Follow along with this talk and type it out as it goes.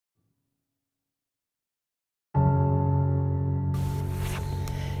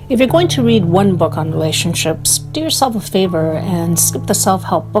If you're going to read one book on relationships, do yourself a favor and skip the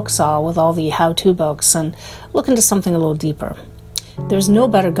self-help books all with all the how-to books and look into something a little deeper. There's no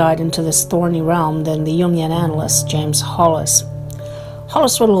better guide into this thorny realm than the Jungian analyst James Hollis.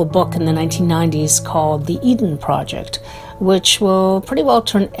 Hollis wrote a little book in the 1990s called The Eden Project, which will pretty well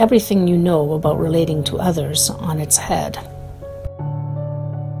turn everything you know about relating to others on its head.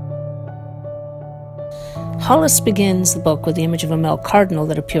 Hollis begins the book with the image of a male cardinal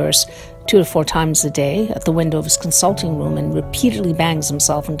that appears 2 to 4 times a day at the window of his consulting room and repeatedly bangs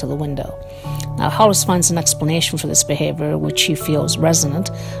himself into the window. Now, Hollis finds an explanation for this behavior, which he feels resonant,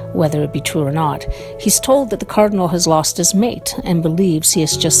 whether it be true or not. He's told that the cardinal has lost his mate and believes he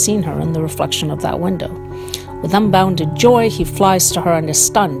has just seen her in the reflection of that window. With unbounded joy, he flies to her and is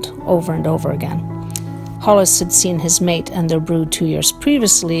stunned over and over again. Hollis had seen his mate and their brood 2 years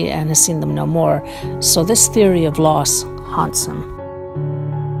previously and has seen them no more, so this theory of loss haunts him.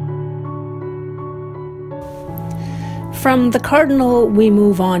 From the cardinal, we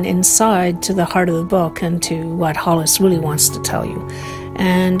move on inside to the heart of the book and to what Hollis really wants to tell you,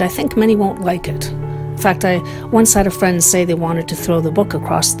 and I think many won't like it. In fact, I once had a friend say they wanted to throw the book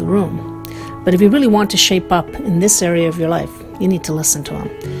across the room. But if you really want to shape up in this area of your life, you need to listen to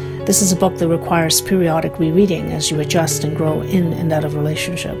him. This is a book that requires periodic rereading as you adjust and grow in and out of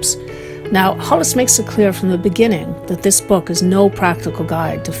relationships. Now, Hollis makes it clear from the beginning that this book is no practical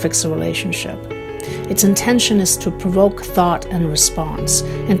guide to fix a relationship. Its intention is to provoke thought and response,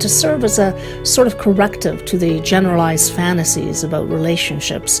 and to serve as a sort of corrective to the generalized fantasies about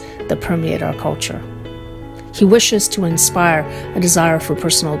relationships that permeate our culture. He wishes to inspire a desire for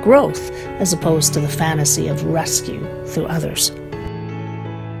personal growth as opposed to the fantasy of rescue through others.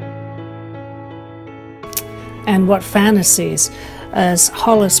 And what fantasies? As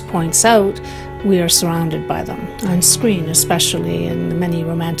Hollis points out, we are surrounded by them, on screen especially, in the many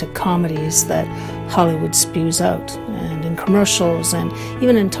romantic comedies that Hollywood spews out, and in commercials and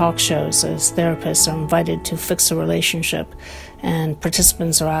even in talk shows as therapists are invited to fix a relationship and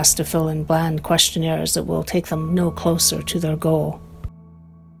participants are asked to fill in bland questionnaires that will take them no closer to their goal.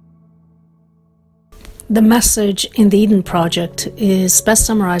 The message in the Eden Project is best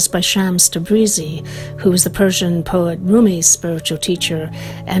summarized by Shams Tabrizi, who is the Persian poet Rumi's spiritual teacher,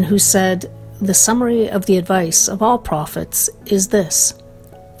 and who said, "The summary of the advice of all prophets is this: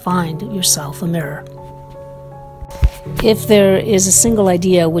 find yourself a mirror." If there is a single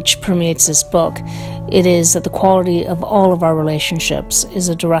idea which permeates this book, it is that the quality of all of our relationships is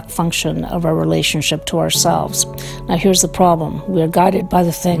a direct function of our relationship to ourselves. Now here's the problem. We are guided by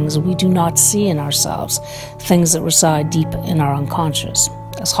the things we do not see in ourselves, things that reside deep in our unconscious.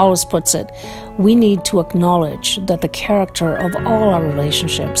 As Hollis puts it, we need to acknowledge that the character of all our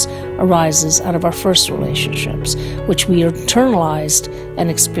relationships arises out of our first relationships, which we internalized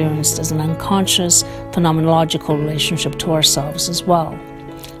and experienced as an unconscious, phenomenological relationship to ourselves as well.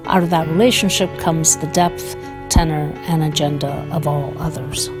 Out of that relationship comes the depth, tenor, and agenda of all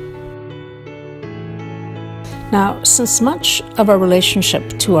others. Now, since much of our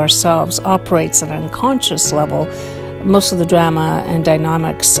relationship to ourselves operates at an unconscious level, most of the drama and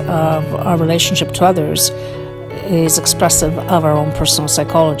dynamics of our relationship to others is expressive of our own personal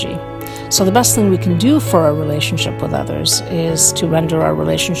psychology. So the best thing we can do for our relationship with others is to render our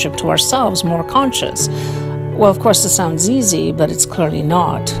relationship to ourselves more conscious. Well, of course, it sounds easy, but it's clearly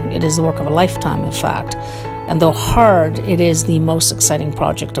not. It is the work of a lifetime, in fact. And though hard, it is the most exciting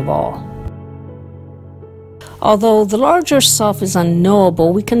project of all. Although the larger self is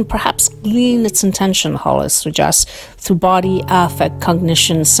unknowable, we can perhaps glean its intention, Hollis suggests, through body, affect,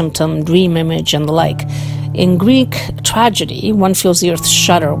 cognition, symptom, dream image, and the like. In Greek tragedy, one feels the earth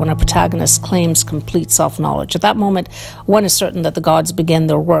shudder when a protagonist claims complete self-knowledge. At that moment, one is certain that the gods begin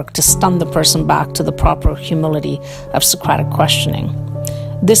their work to stun the person back to the proper humility of Socratic questioning.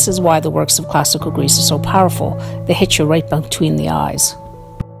 This is why the works of classical Greece are so powerful. They hit you right between the eyes.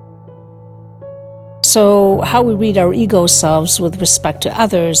 So how we read our ego selves with respect to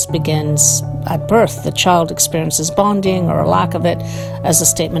others begins at birth. The child experiences bonding or a lack of it as a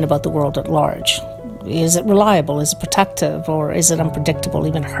statement about the world at large. Is it reliable? Is it protective? Or is it unpredictable,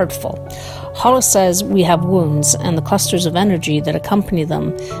 even hurtful? Hollis says we have wounds and the clusters of energy that accompany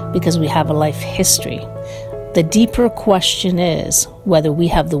them because we have a life history. The deeper question is whether we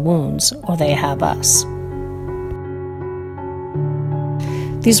have the wounds or they have us.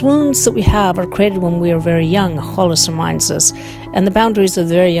 These wounds that we have are created when we are very young, Hollis reminds us, and the boundaries of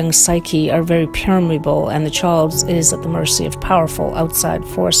the very young psyche are very permeable, and the child is at the mercy of powerful outside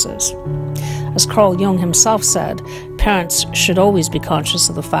forces. As Carl Jung himself said, parents should always be conscious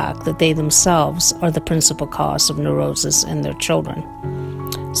of the fact that they themselves are the principal cause of neurosis in their children.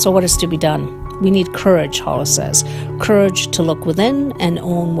 So what is to be done? We need courage, Hollis says. Courage to look within and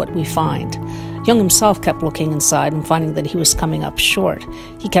own what we find. Jung himself kept looking inside and finding that he was coming up short.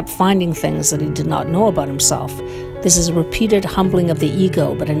 He kept finding things that he did not know about himself. This is a repeated humbling of the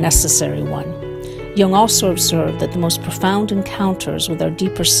ego, but a necessary one. Jung also observed that the most profound encounters with our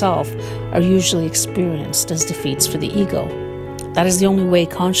deeper self are usually experienced as defeats for the ego. That is the only way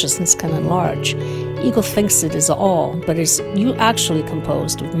consciousness can enlarge. Ego thinks it is all, but is actually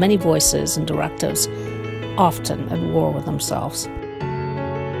composed of many voices and directives, often at war with themselves.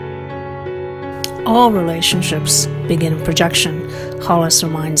 All relationships begin in projection, Hollis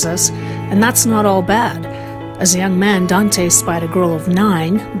reminds us, and that's not all bad. As a young man, Dante spied a girl of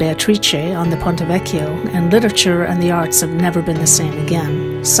 9, Beatrice, on the Ponte Vecchio, and literature and the arts have never been the same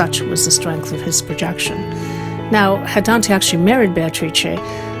again. Such was the strength of his projection. Now, had Dante actually married Beatrice,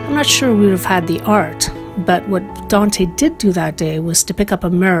 I'm not sure we would have had the art, but what Dante did do that day was to pick up a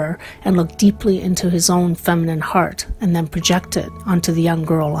mirror and look deeply into his own feminine heart, and then project it onto the young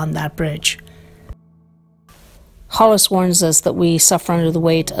girl on that bridge. Hollis warns us that we suffer under the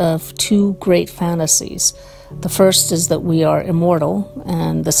weight of 2 great fantasies. The first is that we are immortal,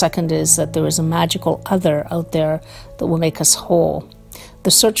 and the second is that there is a magical other out there that will make us whole.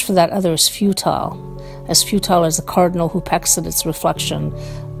 The search for that other is futile as a cardinal who pecks at its reflection,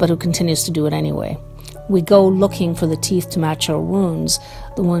 but who continues to do it anyway. We go looking for the teeth to match our wounds,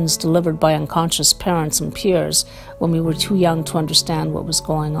 the wounds delivered by unconscious parents and peers when we were too young to understand what was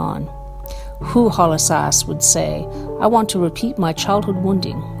going on. Who, Hollis asks, would say, "I want to repeat my childhood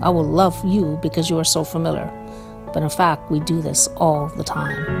wounding. I will love you because you are so familiar." But in fact, we do this all the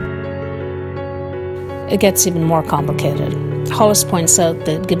time. It gets even more complicated. Hollis points out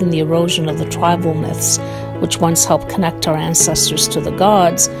that given the erosion of the tribal myths, which once helped connect our ancestors to the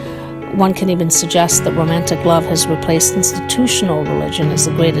gods, one can even suggest that romantic love has replaced institutional religion as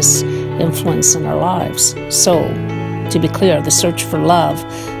the greatest influence in our lives. So, to be clear, the search for love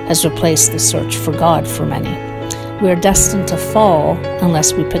has replaced the search for God for many. We are destined to fall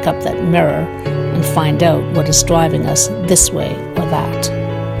unless we pick up that mirror and find out what is driving us this way or that.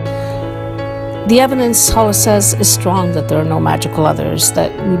 The evidence, Hollis says, is strong that there are no magical others,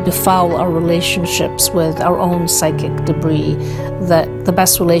 that we befoul our relationships with our own psychic debris, that the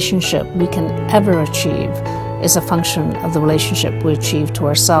best relationship we can ever achieve is a function of the relationship we achieve to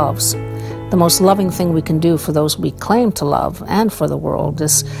ourselves. The most loving thing we can do for those we claim to love and for the world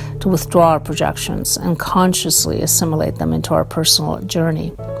is to withdraw our projections and consciously assimilate them into our personal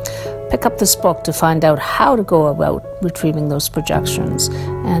journey. Pick up this book to find out how to go about retrieving those projections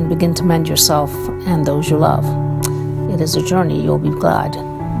and begin to mend yourself and those you love. It is a journey you'll be glad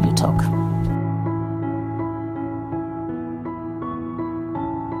you took.